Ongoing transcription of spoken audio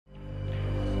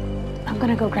I'm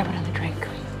gonna go grab another drink.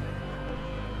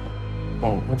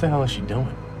 Oh, what the hell is she doing?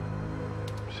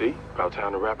 See? About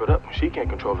time to wrap it up. She can't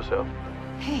control herself.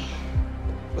 Hey.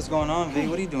 What's going on, V?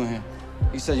 What are you doing here?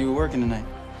 You said you were working tonight.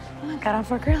 Well, I got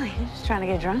off work early. Just trying to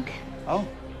get drunk. Oh,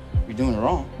 you're doing it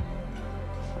wrong.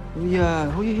 Who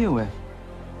you here with?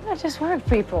 I just work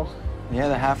people. Yeah,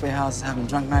 the halfway house is having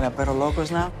drunk night at Pero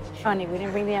Locos now? Funny, we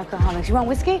didn't bring the alcoholics. You want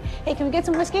whiskey? Hey, can we get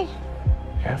some whiskey?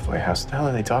 Halfway house? What the hell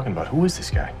are they talking about? Who is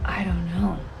this guy? I don't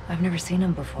know. I've never seen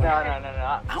him before. No.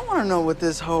 I want to know what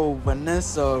this whole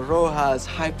Vanessa Rojas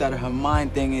hyped out of her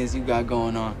mind thing is you got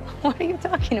going on. What are you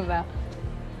talking about?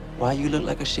 Why you look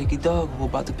like a shaky dog who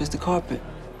about to piss the carpet?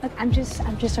 Look, I'm just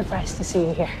surprised to see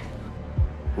you here.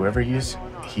 Whoever he is,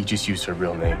 he just used her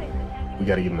real name. We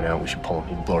gotta give him an out. We should pull him.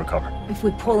 He can blow her cover. If we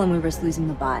pull him, we risk losing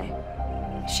the buy.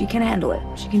 She can handle it.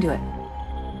 She can do it.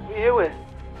 Who you here with?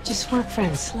 Just work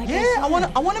friends. Like Yeah, I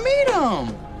wanna meet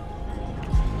him.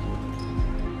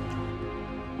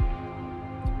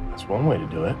 That's one way to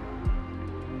do it.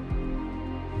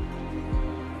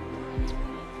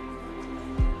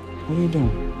 What are you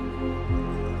doing?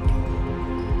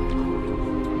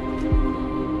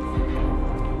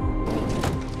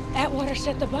 Atwater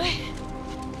set the buy.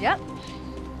 Yep.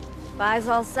 Buy's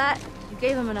all set. You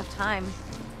gave him enough time.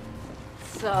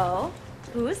 So,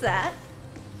 who is that?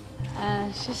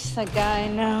 It's just a guy I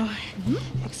know.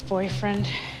 Ex-boyfriend.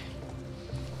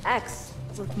 Ex.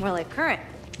 Looks more like current.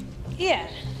 Yeah.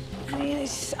 I mean,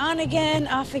 it's on again,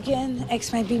 off again.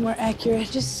 Ex might be more accurate.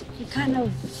 Just you kind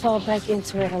of fall back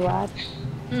into it a lot.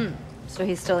 So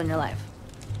he's still in your life?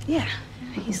 Yeah.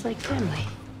 He's like family.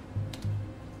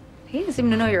 He didn't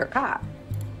seem to know you're a cop.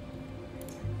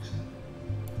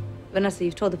 Vanessa,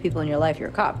 you've told the people in your life you're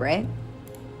a cop, right?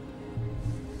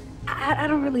 I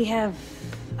don't really have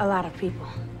a lot of people.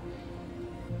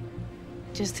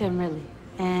 Just him, really.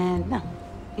 And no,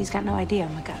 he's got no idea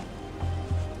I'm a cop.